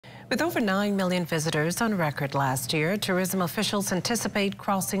With over 9 million visitors on record last year, tourism officials anticipate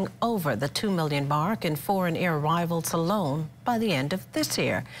crossing over the 2 million mark in foreign air arrivals alone by the end of this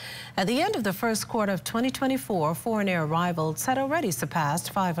year. At the end of the first quarter of 2024, foreign air arrivals had already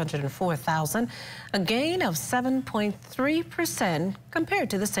surpassed 504,000, a gain of 7.3% compared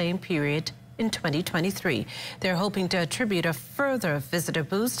to the same period in 2023. They're hoping to attribute a further visitor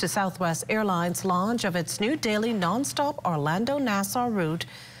boost to Southwest Airlines' launch of its new daily nonstop Orlando-Nassau route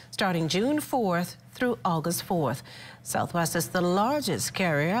starting June 4th through August 4th. Southwest is the largest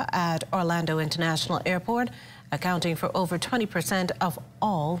carrier at Orlando International Airport, accounting for over 20% of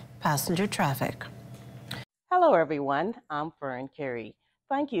all passenger traffic. Hello everyone, I'm Fern Carey.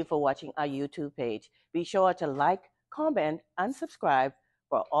 Thank you for watching our YouTube page. Be sure to like, comment, and subscribe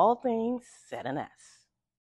for all things MCO-NAS.